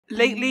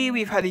Lately,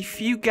 we've had a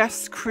few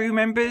guest crew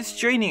members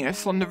joining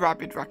us on the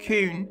Rabid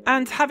Raccoon,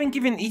 and having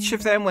given each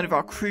of them one of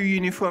our crew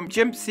uniform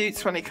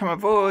jumpsuits when they come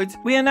aboard,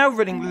 we are now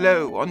running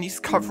low on these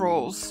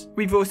coveralls.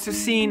 We've also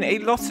seen a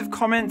lot of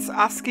comments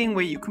asking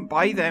where you can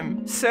buy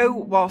them, so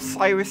while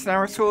Cyrus and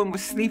Arathorn were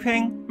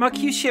sleeping,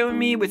 Mercutio and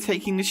me were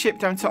taking the ship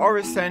down to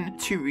Orison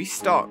to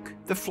restock.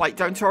 The flight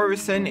down to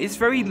Orison is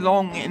very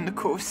long in the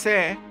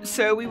Corsair,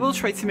 so we will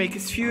try to make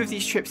as few of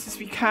these trips as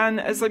we can,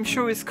 as I'm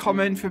sure is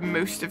common for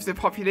most of the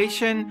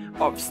population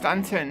of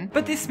Stanton.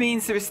 But this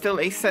means there is still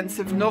a sense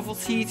of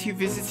novelty to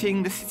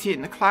visiting the city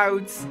in the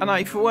clouds, and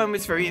I for one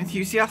was very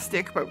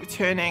enthusiastic about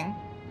returning.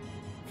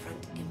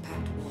 Front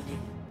impact warning.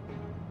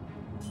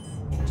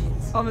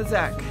 On the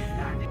deck.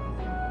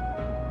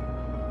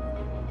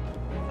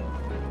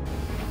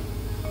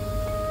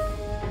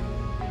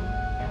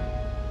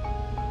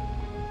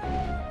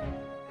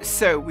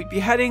 So we'd be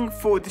heading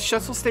for the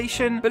shuttle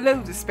station below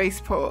the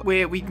spaceport,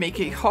 where we'd make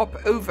a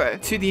hop over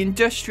to the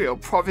industrial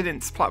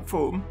Providence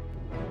platform.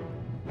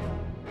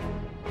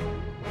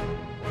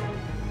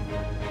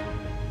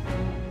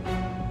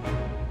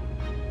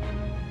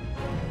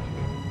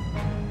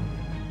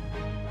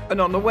 And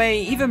on the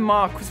way, even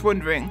Mark was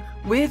wondering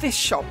where this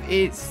shop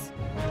is.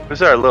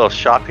 Where's our little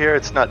shop here?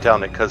 It's not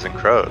down at Cousin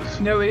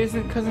Crow's. No, it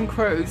isn't Cousin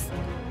Crow's.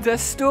 The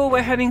store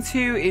we're heading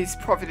to is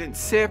Providence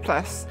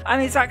Surplus,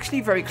 and it's actually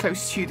very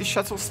close to the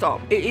shuttle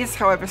stop. It is,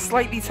 however,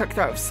 slightly tucked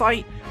out of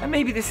sight, and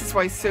maybe this is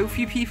why so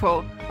few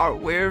people are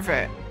aware of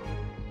it.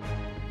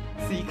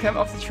 So you come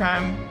off the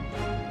tram,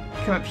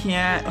 come up here,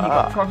 and you've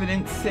got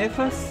Providence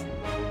Surplus.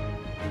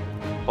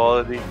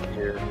 Quality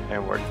gear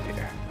and work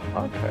gear.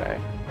 Okay.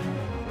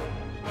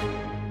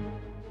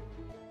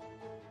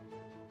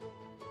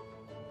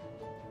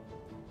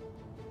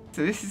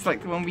 So this is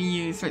like the one we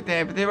use right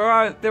there, but there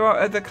are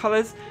other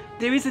colours.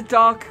 There is a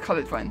dark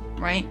coloured one,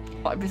 right?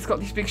 It's got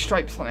these big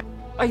stripes on it.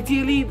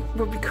 Ideally,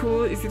 what would be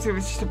cool is if there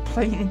was just a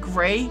plain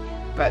grey,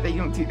 but they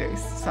don't do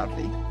those,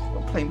 sadly.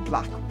 Or plain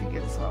black would be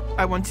good as well.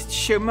 I wanted to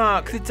show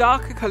Mark the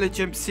darker coloured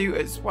jumpsuit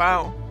as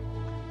well.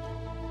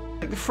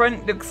 Like the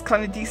front looks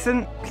kind of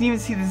decent. You can even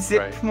see the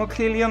zip more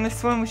clearly on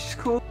this one, which is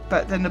cool.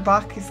 But then the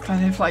back is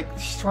kind of like, the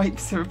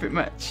stripes are a bit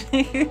much.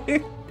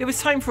 It was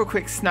time for a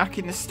quick snack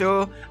in the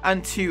store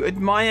and to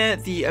admire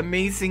the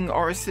amazing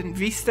Orison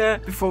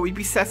Vista before we'd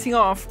be setting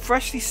off,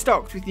 freshly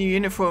stocked with new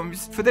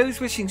uniforms for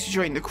those wishing to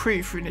join the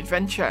crew for an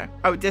adventure.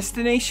 Our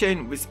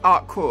destination was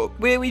ArcCorp,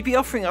 where we'd be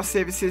offering our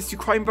services to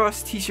crime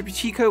boss Tisha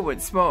Pacheco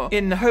once more,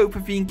 in the hope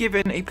of being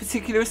given a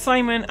particular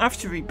assignment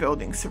after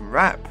rebuilding some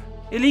rep.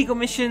 Illegal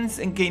missions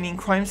and gaining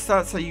crime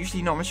stats are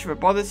usually not much of a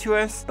bother to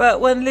us,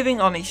 but when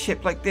living on a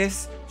ship like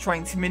this,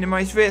 trying to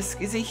minimize risk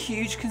is a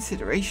huge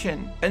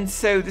consideration. And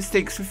so the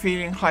stakes were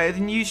feeling higher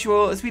than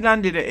usual as we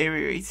landed at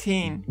Area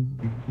 18.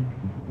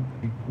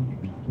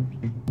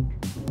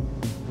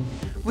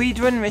 We'd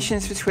run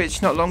missions for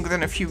Twitch not longer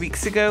than a few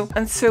weeks ago,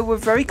 and so we're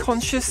very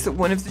conscious that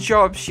one of the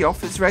jobs she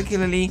offers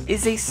regularly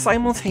is a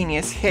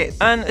simultaneous hit,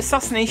 an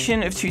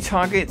assassination of 2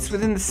 targets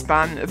within the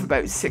span of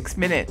about 6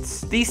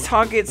 minutes. These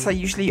targets are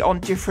usually on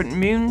different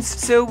moons,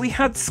 so we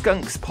had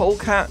Skunks,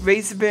 Polecat,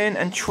 Razorburn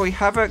and Troy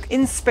Havoc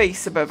in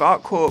space above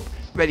ArcCorp,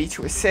 ready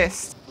to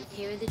assist.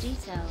 Here are the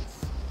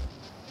details.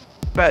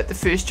 But the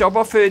first job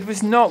offered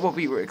was not what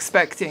we were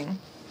expecting.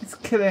 It's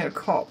killing a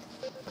cop.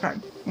 Okay,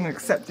 I'm gonna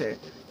accept it.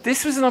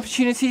 This was an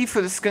opportunity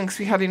for the skunks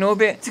we had in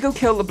orbit to go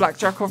kill the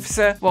Blackjack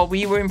officer while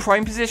we were in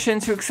prime position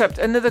to accept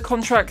another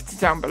contract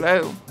down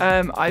below.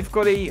 I've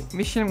got a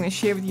mission I'm going to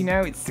share with you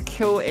now. It's to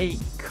kill a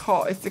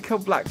cop. It's to kill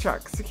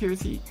Blackjack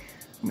security.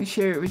 I'm going to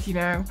share it with you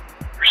now.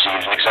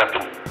 Received and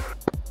accepted.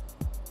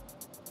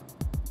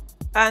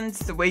 And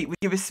the wait would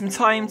give us some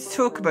time to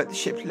talk about the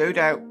ship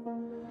loadout.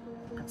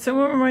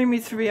 Someone remind me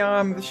to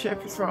rearm the ship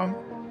as well.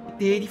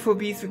 The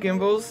 84Bs with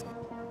gimbals.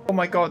 Oh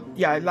my god,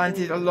 yeah, I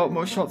landed a lot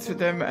more shots with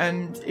them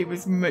and it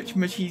was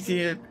much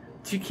easier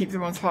to keep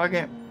them on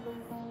target.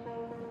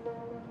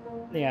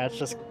 Yeah, it's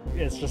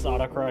just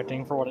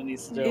auto-correcting for what it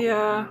needs to do.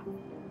 Yeah.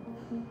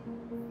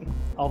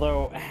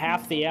 Although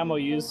half the ammo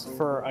used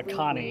for a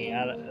Connie,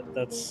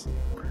 that's...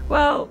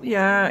 Well,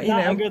 yeah, you know.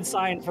 Not a good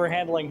sign for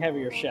handling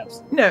heavier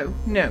ships. No,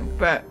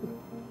 but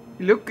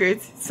it looked good.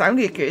 It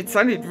sounded good. It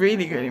sounded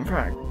really good, in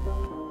fact.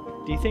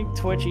 Do you think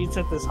Twitch eats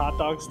at this hot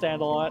dog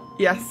stand a lot?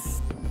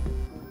 Yes.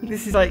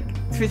 This is like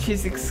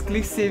Twitch's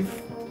exclusive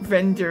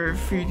vendor of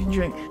food and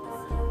drink.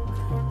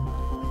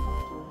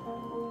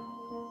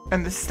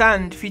 And the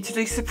stand featured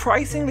a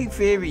surprisingly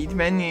varied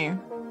menu.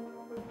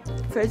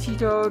 Veggie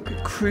dog,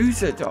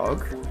 cruiser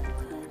dog,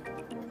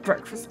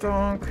 breakfast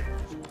dog.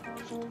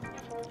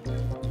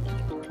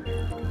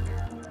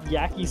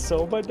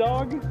 Yakisoba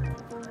dog?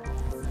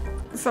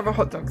 Let's have a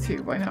hot dog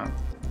too, why not?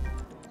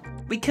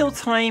 We killed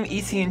time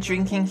eating and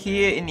drinking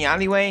here in the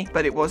alleyway,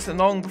 but it wasn't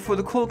long before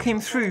the call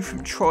came through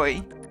from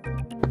Troy.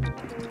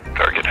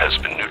 Target has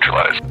been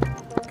neutralized.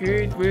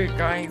 Good work,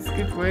 guys.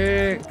 Good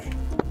work.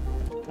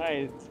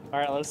 Nice.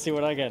 Alright, let's see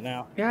what I get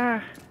now.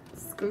 Yeah,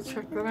 let's go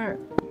check that out.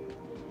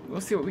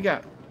 We'll see what we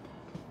got.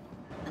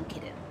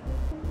 Okay.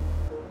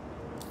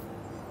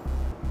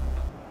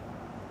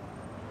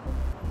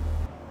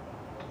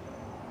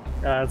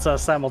 It's a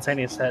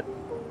simultaneous hit.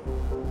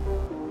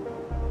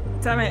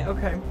 Damn it,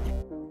 okay.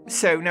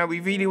 So now we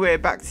really were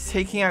back to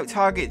taking out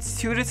targets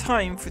 2 at a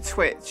time for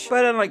Twitch.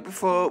 But unlike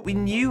before, we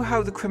knew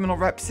how the criminal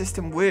rep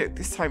system worked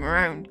this time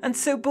around. And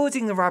so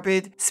boarding the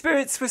Rabid,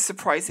 spirits were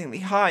surprisingly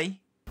high.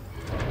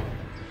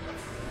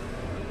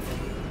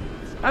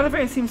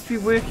 Elevator seems to be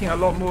working a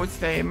lot more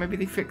today. Maybe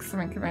they fixed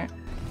something in it.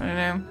 I don't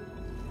know.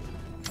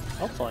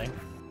 Hopefully.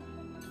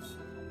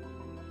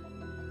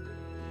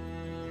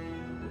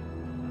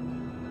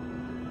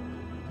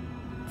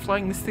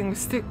 Flying this thing with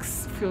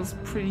sticks feels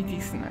pretty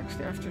decent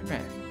actually, I have to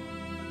admit.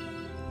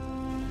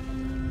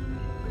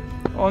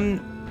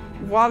 On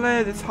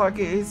Walla, the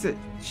target is at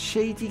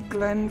Shady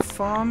Glen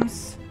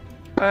Farms.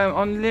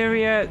 On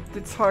Lyria,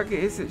 the target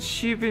is at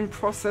Shubin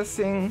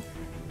Processing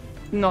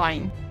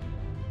 9.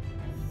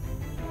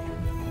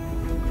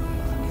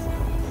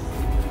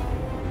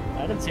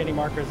 I didn't see any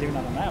markers even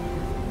on the map.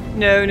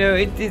 No,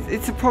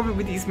 it's a problem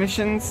with these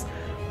missions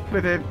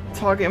where the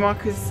target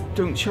markers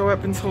don't show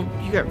up until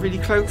you get really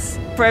close.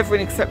 For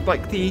everyone except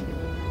like the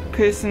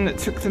person that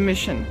took the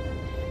mission.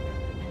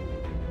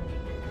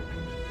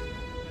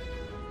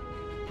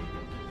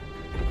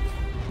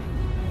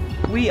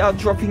 We are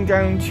dropping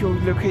down to your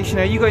location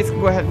now. You guys can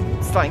go ahead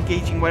and start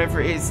engaging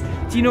whatever it is.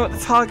 Do you know what the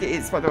target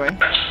is, by the way?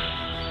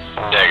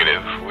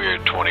 Negative. We're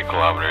 20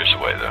 kilometers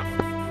away, though.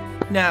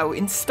 Now,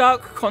 in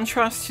stark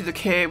contrast to the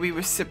care we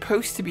were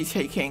supposed to be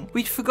taking,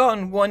 we'd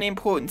forgotten one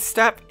important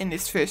step in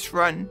this first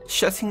run,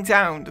 shutting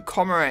down the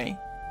Comm array.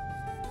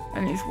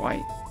 And it's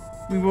white.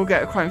 We will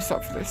get a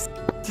Crimestat for this.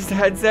 Just a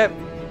heads up,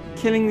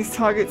 killing these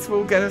targets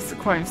will get us a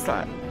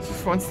Crimestat.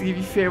 Just wanted to give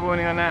you fair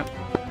warning on that.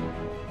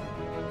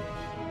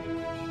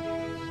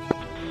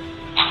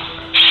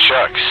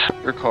 Shucks.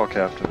 Your call,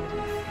 Captain.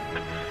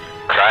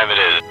 Crime it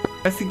is.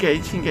 Let's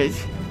engage.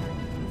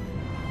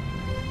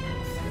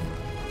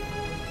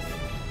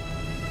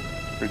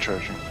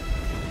 Recharging.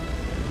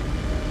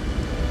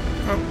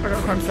 Oh, I got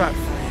a Crimestat.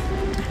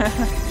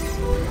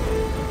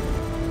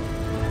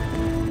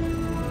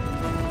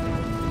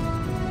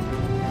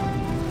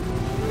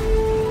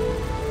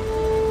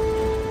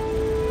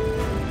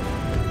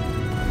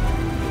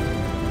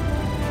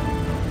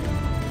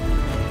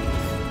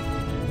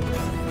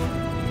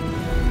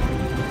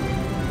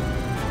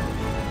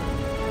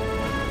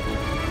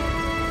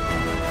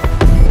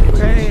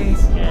 Okay.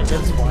 Yeah,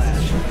 good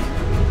splash.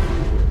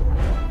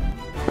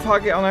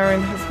 Target on our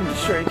end has been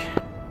destroyed.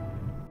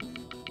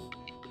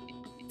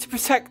 To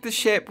protect the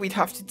ship, we'd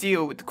have to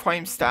deal with the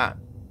Crimestat.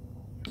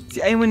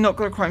 See, anyone not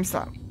got a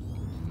Crimestat?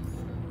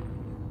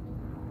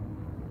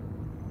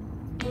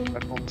 I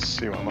don't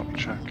see one. Let me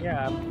check.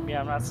 Yeah, I'm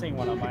not seeing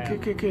one on my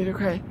end. Good,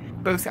 okay.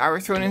 Both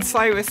Arathorn and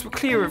Cyrus were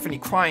clear of any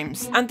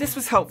crimes, and this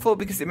was helpful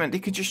because it meant they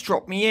could just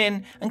drop me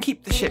in and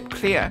keep the ship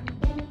clear.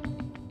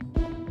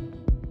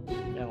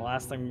 Yeah, the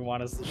last thing we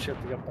want is the ship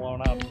to get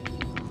blown up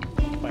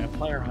by a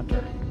player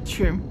hunter.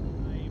 True.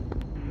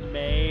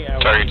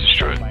 Target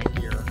destroyed. My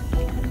gear.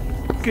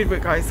 Good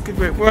work, guys. Good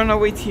work. We're on our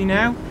way to you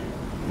now.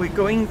 We're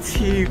going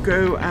to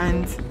go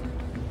and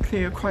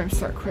clear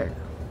Crimestat quick.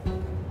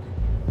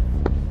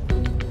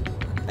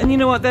 And you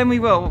know what? Then we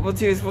will. What we'll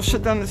do is we'll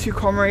shut down the 2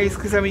 Comm arrays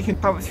because then we can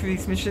power through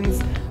these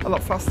missions a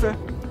lot faster.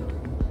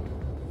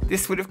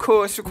 This would, of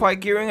course, require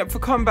gearing up for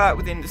combat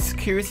within the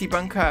security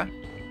bunker.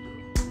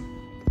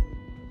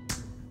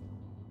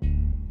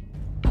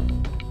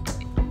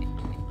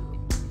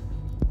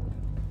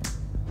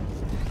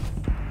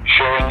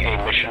 Showing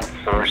a mission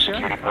for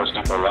security post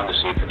depot around the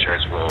sea. The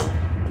turrets will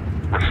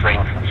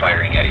refrain from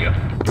firing at you.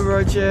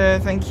 Roger,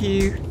 thank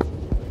you.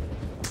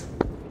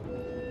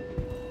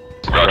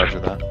 Roger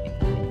that.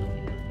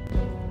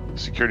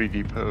 Security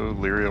depot,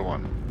 Lyria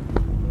 1.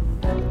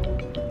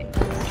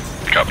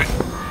 Copy.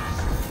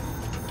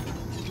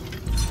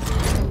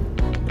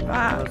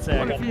 Let's say I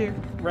What got of you?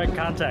 red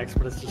contacts,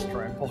 but it's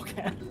destroying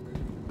Polecat.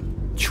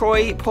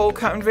 Troy,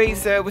 Polecat and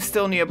Razor were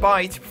still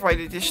nearby to provide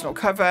additional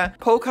cover.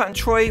 Polecat and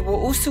Troy were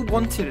also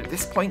wanted at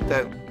this point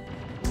though.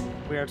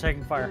 We are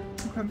taking fire.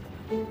 Okay.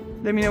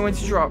 Let me know when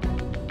to drop.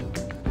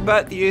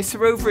 But the Ursa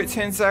rover, it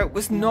turns out,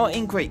 was not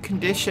in great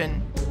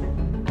condition.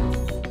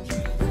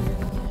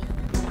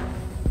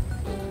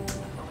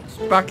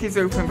 Back is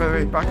open, by the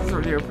way. Back is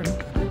already open.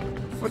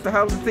 What the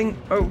hell? The thing...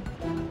 Oh.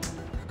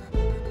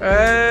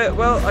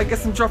 Well, I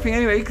guess I'm dropping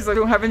anyway because I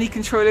don't have any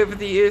control over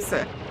the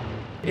Ursa.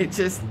 It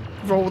just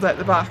rolled at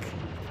the back.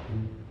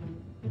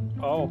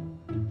 Oh.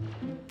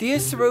 The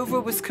Ursa rover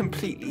was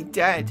completely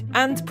dead,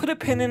 and put a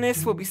pin in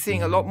this, we'll be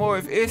seeing a lot more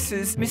of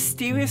Ursas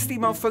mysteriously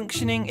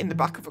malfunctioning in the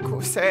back of a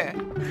Corsair.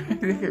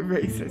 Look at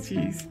Razor,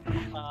 jeez.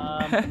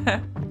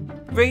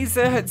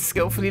 Razor had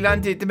skillfully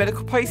landed the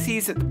medical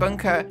Pisces at the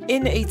bunker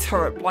in a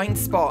turret blind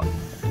spot.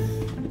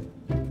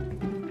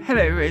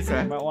 Hello,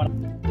 Razor.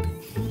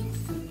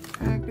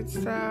 Good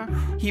stuff.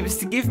 He was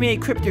to give me a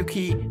crypto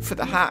key for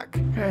the hack.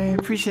 Okay,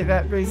 appreciate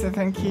that, Razor,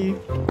 thank you.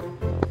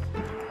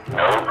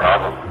 No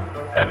problem.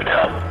 Happy to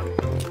help.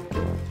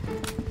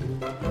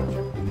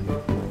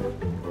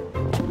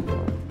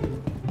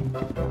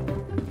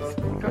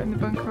 Got in the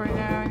bunker right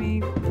now. I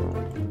need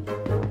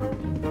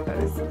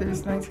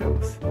is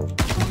Ninetales.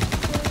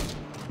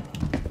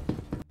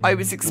 I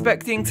was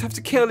expecting to have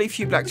to kill a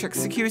few blackjack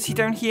security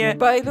down here,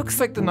 but it looks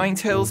like the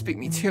Ninetales beat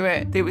me to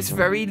it. There was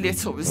very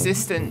little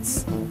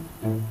resistance.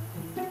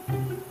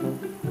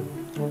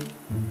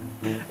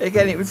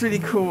 Again, it was really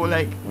cool,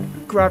 like,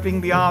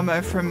 grabbing the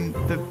armor from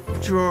the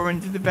drawer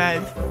under the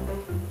bed.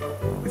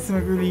 There's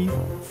something really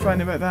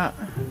fun about that.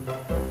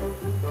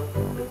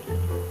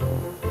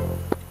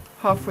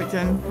 Halfway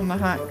done on the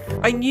hack.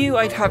 I knew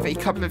I'd have a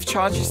couple of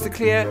charges to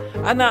clear,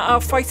 and that our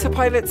fighter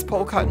pilots,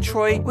 Polkat and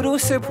Troy, would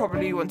also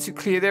probably want to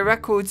clear their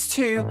records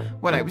too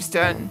when I was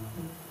done.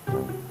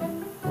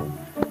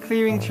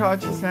 Clearing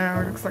charges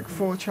now, it looks like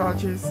 4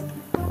 charges.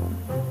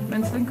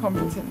 Mental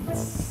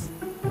incompetence.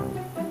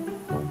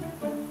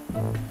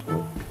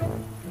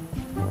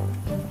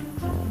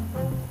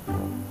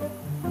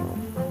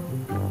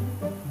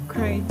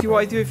 Okay, do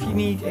I do if you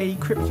need a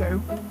crypto?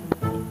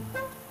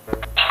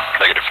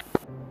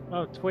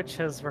 Oh, Twitch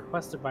has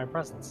requested my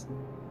presence.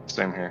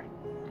 Same here.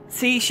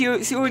 See, she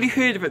already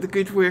heard about the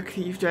good work that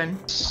you've done.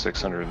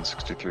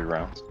 663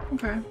 rounds.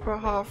 Okay,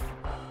 about half.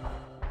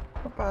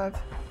 Not bad.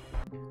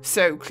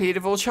 So, cleared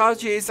of all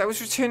charges, I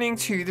was returning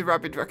to the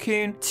Rabid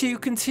Raccoon to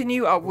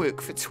continue our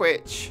work for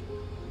Twitch.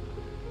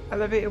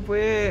 Elevator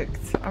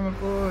worked. I'm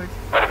aboard.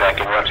 Right back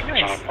in route to the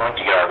team point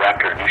to get our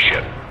Raptor new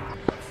ship.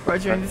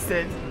 Roger,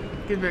 understood.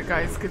 Good work,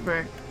 guys. Good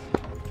work.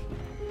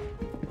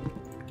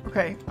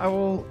 Okay, I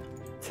will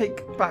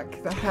take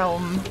back the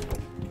helm.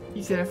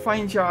 You did a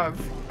fine job.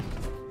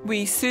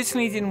 We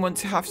certainly didn't want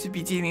to have to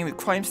be dealing with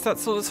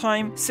Crimestats all the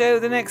time, so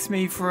the next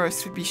move for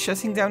us would be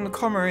shutting down the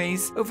comm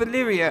arrays over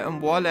Lyria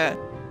and Walla.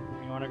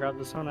 You want to grab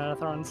this one out of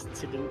Thorns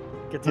since you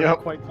didn't get to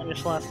quite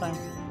finish last time?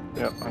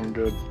 Yep, I'm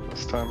good.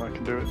 This time I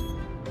can do it.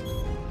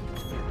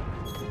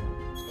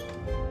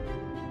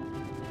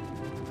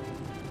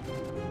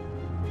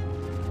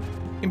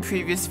 In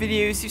previous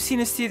videos, you've seen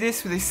us do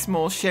this with a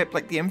small ship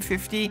like the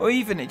M50 or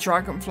even a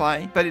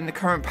Dragonfly, but in the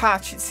current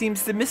patch it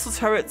seems the missile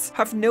turrets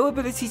have no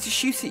ability to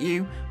shoot at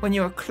you when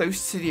you are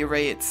close to the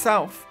array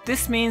itself.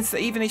 This means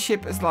that even a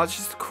ship as large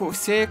as the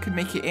Corsair could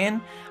make it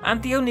in,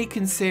 and the only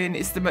concern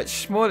is the much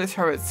smaller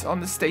turrets on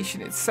the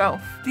station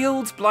itself. The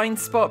old blind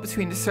spot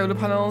between the solar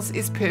panels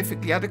is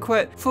perfectly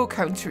adequate for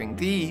countering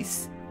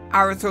these.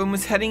 Arathorn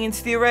was heading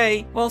into the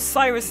array, while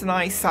Cyrus and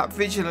I sat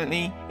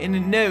vigilantly in the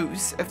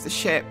nose of the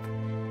ship.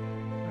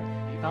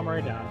 Come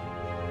right down.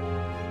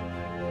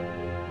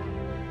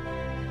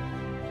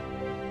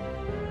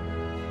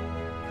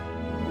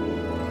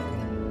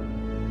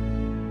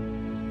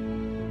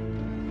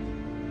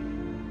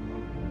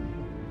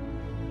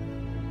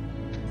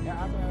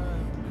 Yeah, I'm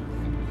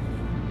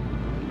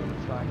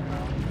flying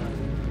around.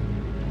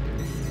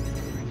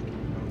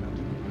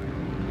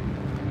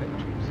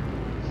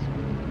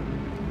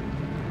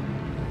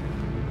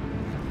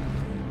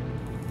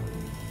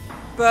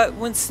 But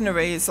once an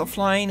array is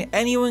offline,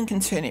 anyone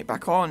can turn it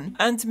back on,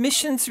 and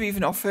missions are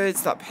even offered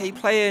that pay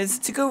players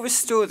to go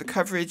restore the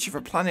coverage of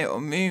a planet or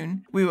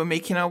moon. We were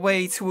making our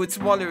way towards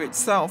Walla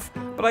itself,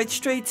 but I'd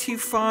strayed too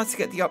far to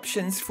get the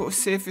options for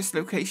surface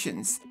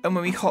locations, and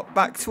when we hopped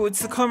back towards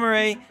the comm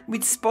array,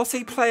 we'd spot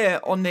a player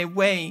on their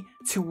way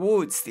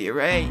towards the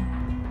array.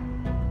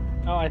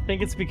 Oh, I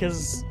think it's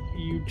because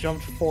you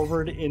jumped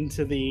forward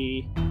into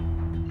the...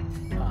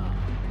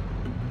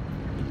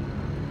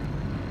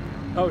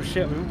 Oh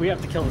shit, we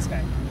have to kill this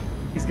guy.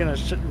 He's gonna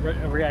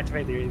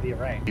reactivate the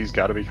array. He's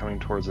got to be coming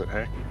towards it,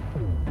 hey?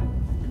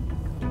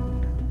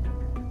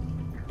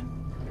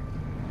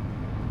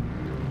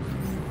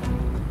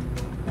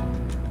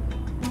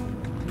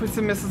 Put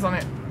some missiles on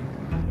it.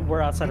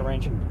 We're outside of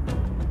range.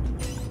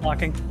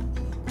 Blocking.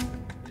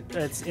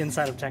 It's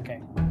inside of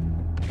 10k.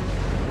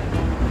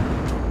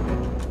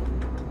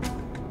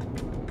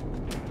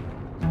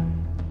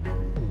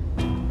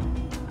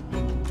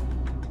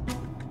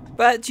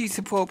 But due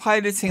to poor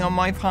piloting on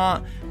my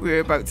part, we were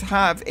about to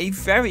have a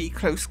very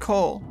close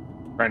call.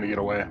 Trying to get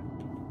away.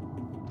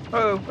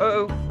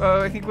 Oh,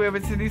 I think we're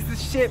about to lose the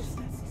ship.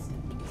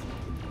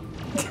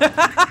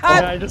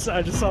 Yeah, I just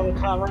saw the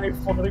comm array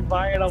floating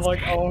by and I'm like,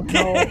 oh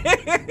no.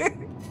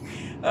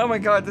 Oh my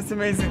god, that's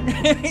amazing.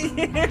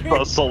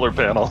 Oh, solar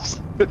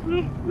panels.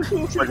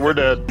 It's like we're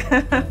dead.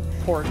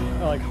 Port,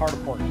 like hard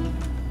port.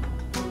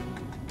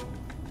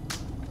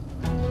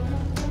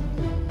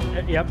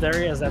 Yep, there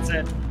he is, that's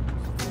it.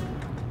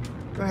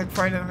 Go ahead,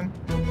 fire another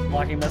one.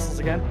 Blocking missiles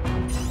again.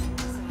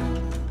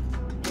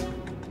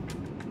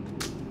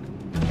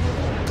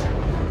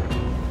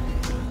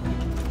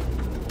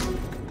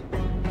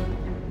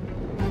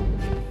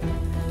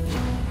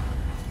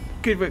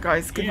 Good work,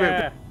 guys. Good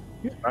work.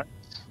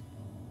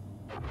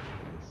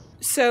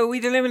 So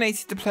we'd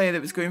eliminated the player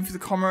that was going for the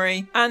comm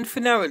array, and for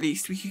now at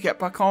least we could get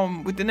back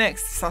on with the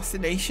next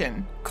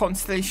assassination.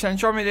 Constellation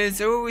Andromedas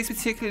are always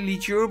particularly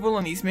durable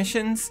on these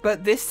missions,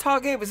 but this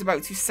target was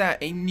about to set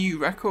a new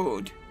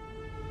record.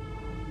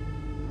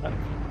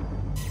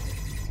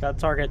 Got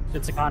target,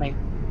 it's a Connie.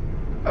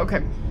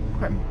 Okay,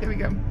 here we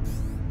go.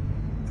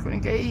 Let's go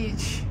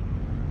engage.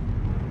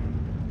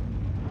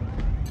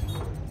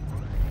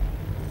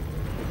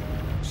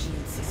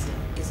 Shield system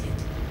is hit.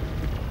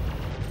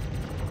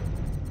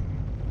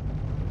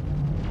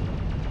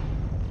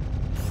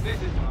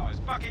 This is what I was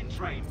fucking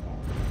trained for.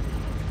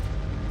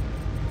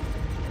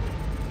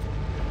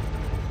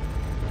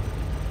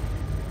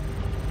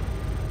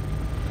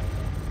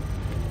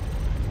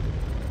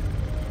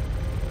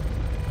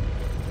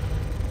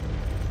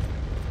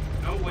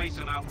 No way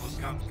some outpost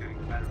scum's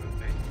getting better than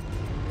me.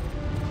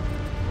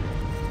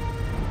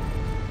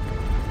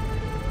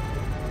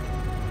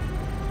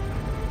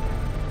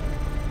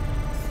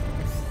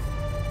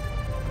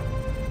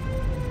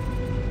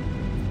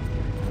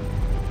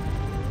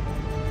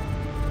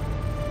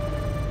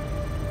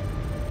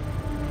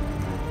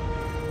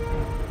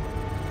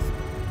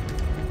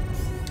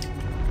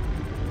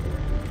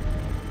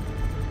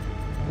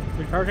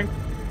 Recharging.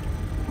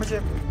 What's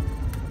it?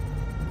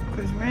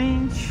 Close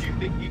range. You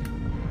think you...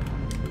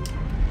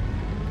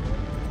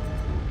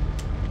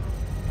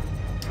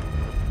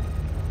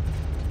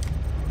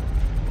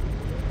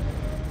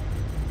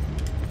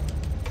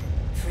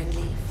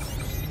 Friendly.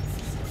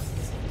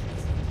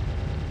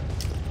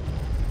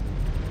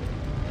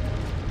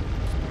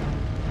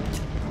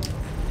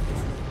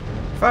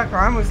 Fuck,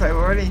 I'm almost there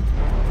already.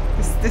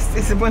 This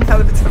is one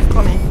hell of a tough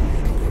Connie.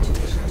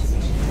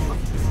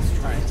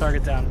 Alright,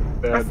 target down.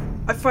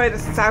 I fired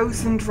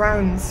 1,000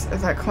 rounds at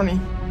that Connie.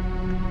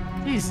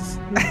 Jesus.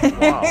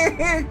 Wow.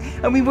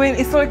 And we weren't,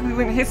 it's not like we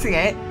weren't hitting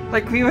it.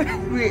 Like we were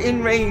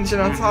in range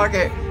and on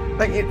target.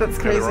 Like that's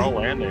Yeah, crazy. they're all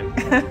landing.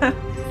 Yeah,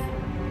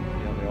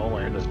 they all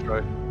landed. That's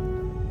right.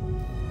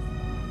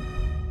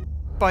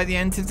 By the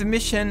end of the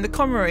mission, the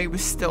comm array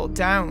was still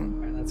down.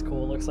 Alright, that's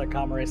cool. Looks like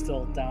Comm array's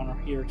still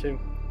down here too.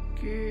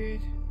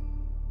 Good.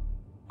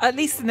 At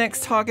least the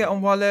next target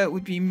on Waller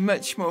would be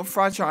much more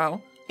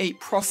fragile. A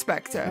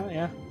prospector. Oh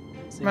yeah.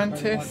 See,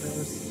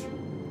 Mantis.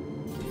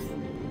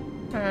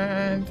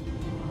 And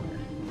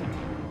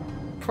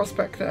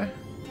prospector.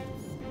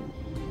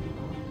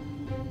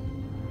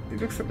 It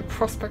looks like the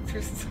prospector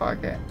is the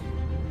target.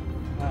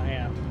 Oh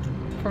yeah.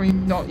 Probably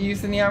not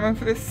use any ammo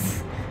for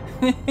this.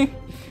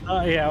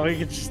 Oh yeah, we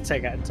could just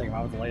take him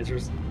out with the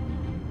lasers.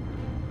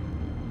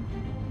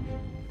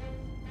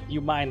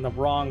 You mine the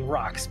wrong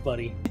rocks,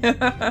 buddy. Okay,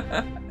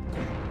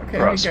 here we go.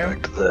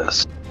 Prospect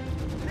this.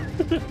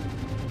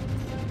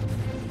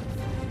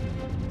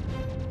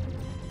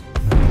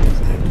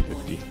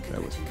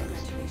 That was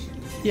nice.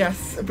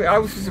 Yes, but I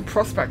was a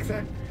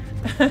prospector.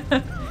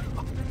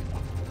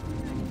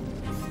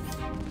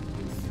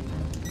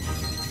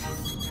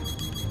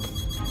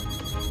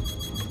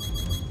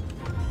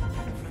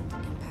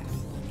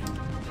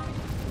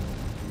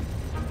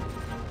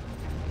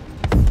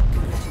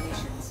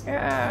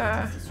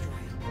 Yeah.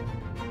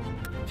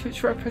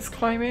 Twitch rep is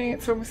climbing.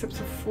 It's almost up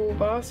to 4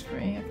 bars for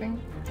me, I think.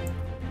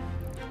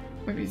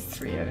 Maybe it's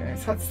 3, I don't know.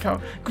 It's hard to tell.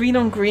 Green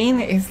on green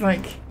is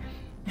like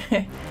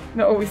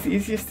not always the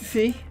easiest to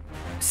see.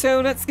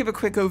 So let's give a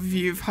quick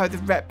overview of how the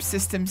rep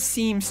system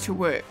seems to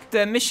work.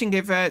 The mission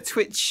giver,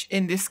 Twitch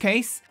in this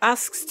case,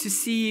 asks to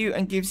see you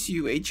and gives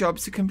you a job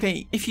to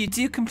complete. If you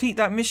do complete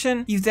that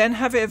mission, you then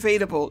have it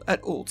available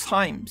at all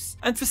times.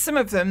 And for some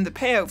of them, the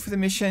payout for the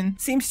mission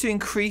seems to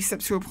increase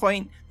up to a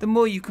point the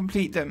more you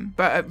complete them.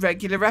 But at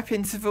regular rep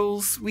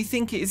intervals, we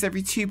think it is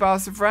every 2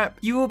 bars of rep,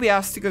 you will be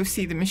asked to go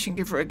see the mission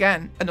giver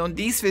again. And on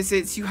these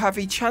visits, you have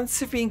a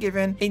chance of being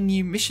given a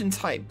new mission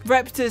type.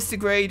 Rep does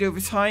degrade over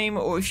time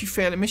or if you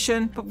fail a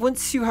mission, but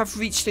once you have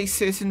reached a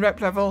certain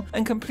rep level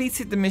and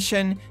completed the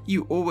mission,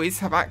 you always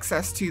have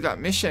access to that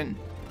mission.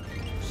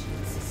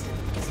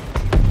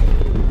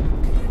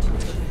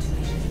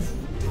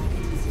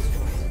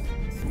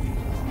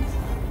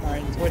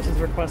 Alright, Twitch is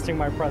requesting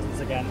my presence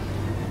again.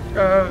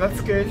 Oh,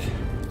 that's good. You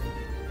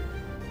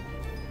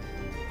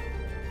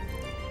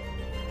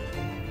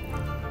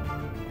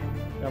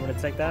want me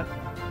to take that?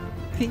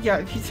 I think, yeah,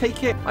 if you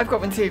take it, I've got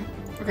one too.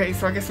 Okay,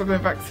 so I guess we're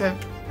going back to...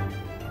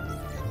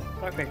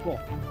 Okay, cool.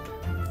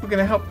 We're going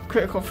to help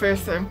critical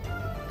first though.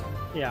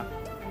 Yeah.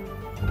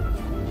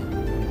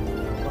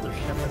 Other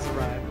ship has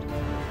arrived.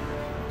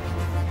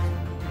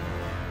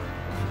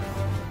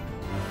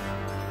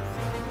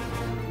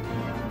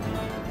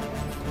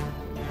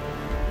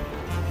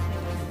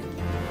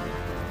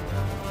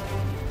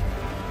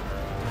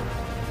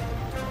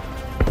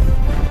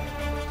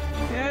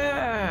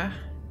 Yeah.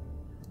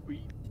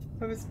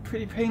 That was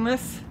pretty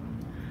painless.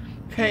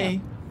 Okay,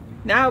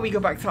 now we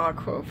go back to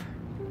ArcCorp.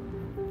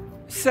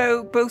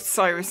 So both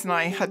Cyrus and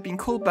I had been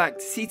called back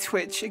to see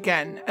Twitch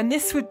again, and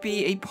this would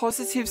be a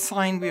positive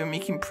sign we were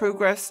making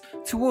progress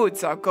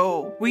towards our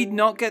goal. We'd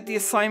not get the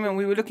assignment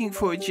we were looking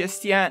for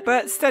just yet,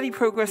 but steady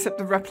progress up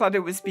the rep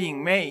ladder was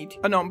being made.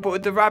 And on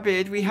board the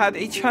Rabid, we had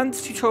a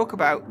chance to talk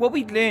about what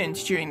we'd learned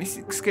during this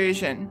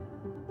excursion.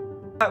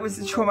 That was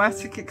a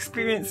traumatic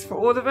experience for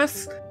all of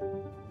us.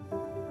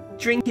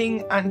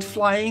 Drinking and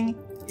flying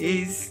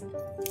it's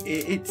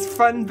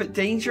fun but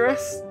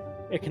dangerous.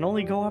 It can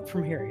only go up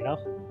from here, you know?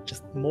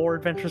 Just more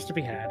adventures to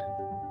be had.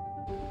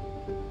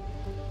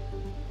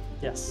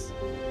 Yes.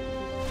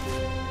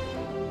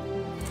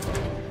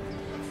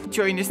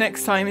 join us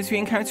next time as we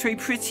encounter a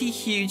pretty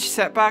huge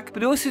setback,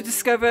 but also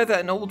discover that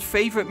an old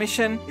favourite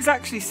mission is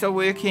actually still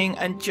working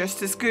and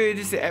just as good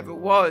as it ever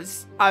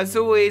was. As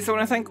always, I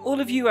want to thank all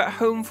of you at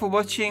home for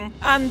watching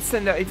and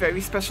send out a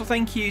very special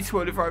thank you to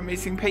all of our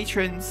amazing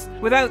patrons.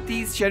 Without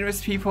these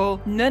generous people,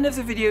 none of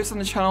the videos on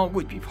the channel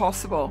would be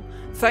possible.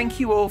 Thank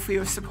you all for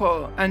your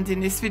support, and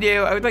in this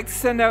video I would like to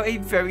send out a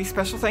very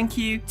special thank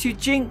you to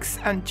Jinx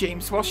and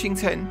James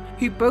Washington,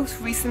 who both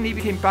recently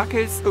became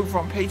backers over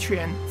on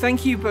Patreon.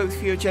 Thank you both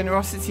for your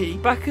generosity.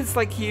 Backers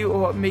like you are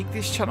what make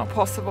this channel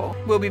possible.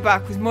 We'll be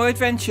back with more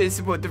adventures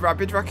aboard the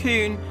Rabid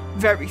Raccoon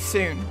very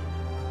soon.